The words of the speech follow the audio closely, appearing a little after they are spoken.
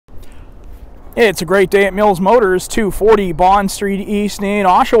It's a great day at Mills Motors, 240 Bond Street East in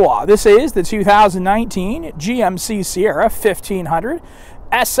Oshawa. This is the 2019 GMC Sierra 1500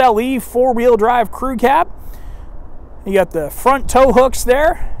 SLE four-wheel drive crew cab. You got the front tow hooks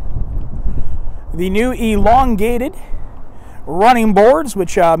there, the new elongated running boards,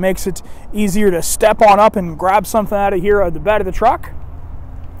 which makes it easier to step on up and grab something out of here at the bed of the truck.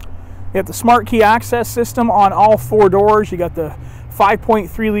 You got the smart key access system on all four doors. You got the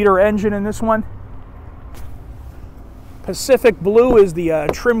 5.3 liter engine in this one. Pacific blue is the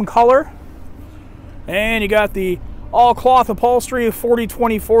trim color. And you got the all cloth upholstery,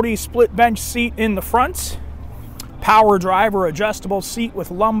 40-20-40 split bench seat in the front. Power driver adjustable seat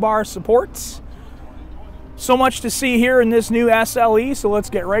with lumbar supports. So much to see here in this new SLE, so let's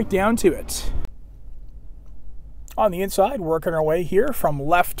get right down to it. On the inside, working our way here from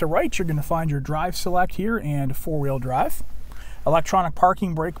left to right, you're going to find your drive select here and four-wheel drive. Electronic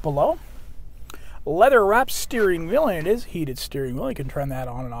parking brake below. Leather wrapped steering wheel, and it is heated steering wheel. You can turn that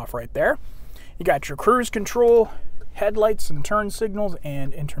on and off right there. You got your cruise control, headlights and turn signals,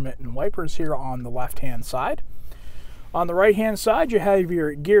 and intermittent wipers here on the left-hand side. On the right-hand side, you have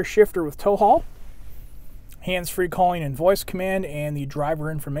your gear shifter with tow haul, hands-free calling and voice command, and the driver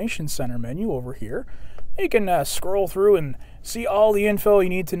information center menu over here. You can scroll through and see all the info you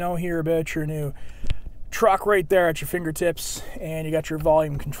need to know here about your new truck right there at your fingertips, and you got your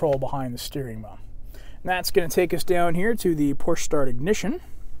volume control behind the steering wheel. And that's going to take us down here to the push start ignition.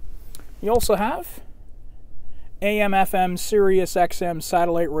 You also have AM, FM, Sirius XM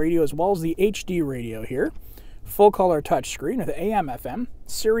satellite radio, as well as the HD radio here. Full color touchscreen with AM, FM,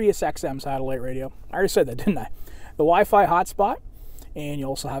 Sirius XM satellite radio. I already said that, didn't I? The Wi-Fi hotspot. And you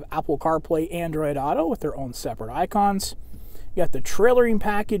also have Apple CarPlay, Android Auto with their own separate icons. You got the trailering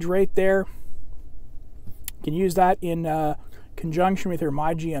package right there. You can use that in conjunction with your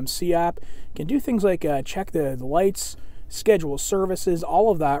My GMC app. You can do things like check the lights, schedule services, all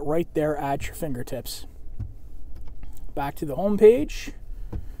of that right there at your fingertips. Back to the home page.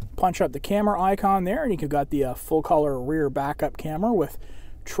 Punch up the camera icon there, and you've got the full color rear backup camera with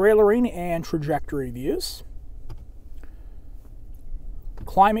trailering and trajectory views.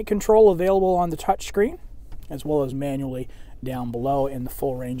 Climate control available on the touchscreen, as well as manually down below in the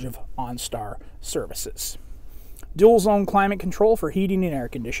full range of OnStar services. Dual zone climate control for heating and air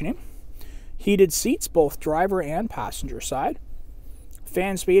conditioning. Heated seats, both driver and passenger side.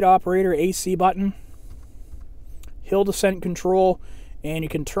 Fan speed operator, AC button. Hill descent control, and you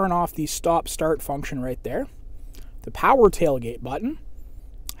can turn off the stop start function right there. The power tailgate button.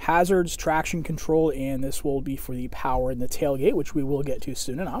 Hazards, traction control, and this will be for the power in the tailgate, which we will get to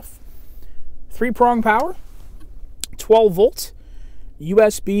soon enough. 3-prong power, 12 volt,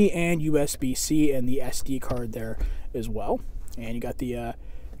 USB and USB-C, and the SD card there as well. And you got the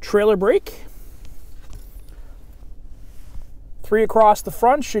trailer brake. 3 across the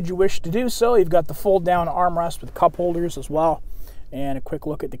front, should you wish to do so. You've got the fold-down armrest with cup holders as well. And a quick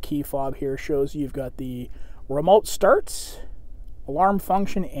look at the key fob here shows you've got the remote starts, alarm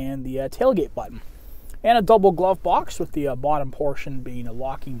function, and the tailgate button. And a double glove box with the bottom portion being a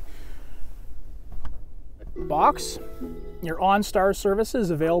locking box. Your OnStar services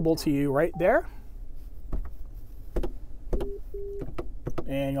available to you right there.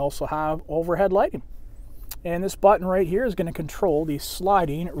 And you also have overhead lighting. And this button right here is going to control the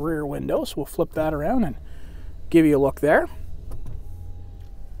sliding rear window. So we'll flip that around and give you a look there.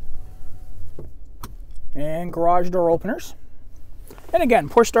 And garage door openers. And again,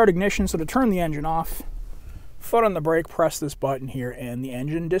 push start ignition, so to turn the engine off, foot on the brake, press this button here, and the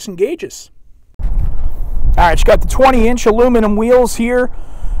engine disengages. Alright, you got the 20-inch aluminum wheels here.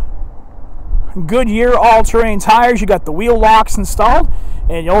 Goodyear all-terrain tires. You got the wheel locks installed,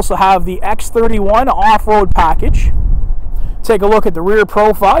 and you also have the X31 off-road package. Take a look at the rear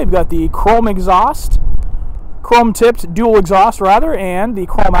profile. You've got the chrome exhaust, chrome-tipped dual exhaust rather, and the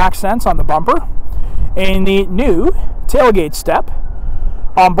chrome accents on the bumper. And the new tailgate step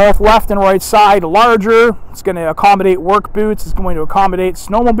on both left and right side, larger. It's going to accommodate work boots. It's going to accommodate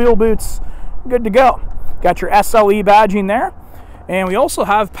snowmobile boots. Good to go. Got your SLE badging there. And we also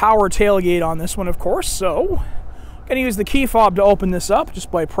have power tailgate on this one, of course. So I'm going to use the key fob to open this up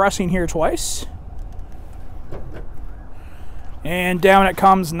just by pressing here twice. And down it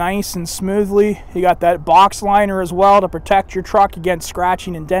comes nice and smoothly. You got that box liner as well to protect your truck against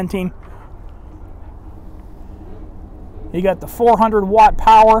scratching and denting. You got the 400-watt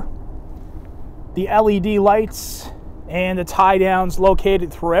power, the LED lights, and the tie downs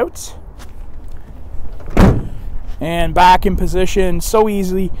located throughout. And back in position, so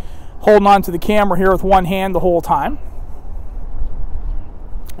easily holding on to the camera here with one hand the whole time.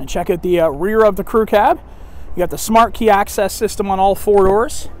 And check out the rear of the crew cab. You got the smart key access system on all 4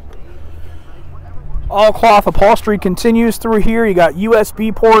 doors. All cloth upholstery continues through here. You got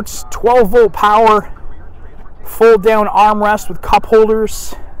USB ports, 12-volt power, fold down armrest with cup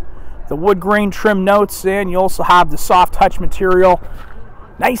holders, the wood grain trim notes, and you also have the soft touch material,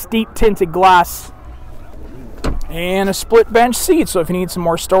 nice deep tinted glass, and a split bench seat. So if you need some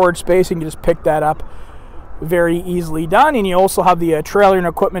more storage space, you can just pick that up. Very easily done. And you also have the trailer and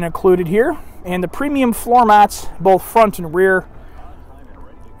equipment included here, and the premium floor mats, both front and rear.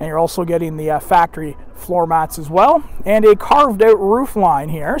 And you're also getting the factory floor mats as well, and a carved out roof line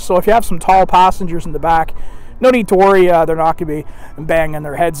here. So if you have some tall passengers in the back, no need to worry, they're not going to be banging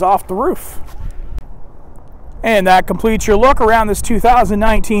their heads off the roof. And that completes your look around this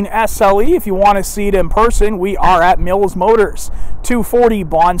 2019 SLE. If you want to see it in person, we are at Mills Motors, 240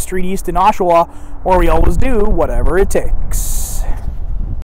 Bond Street East in Oshawa, where we always do whatever it takes.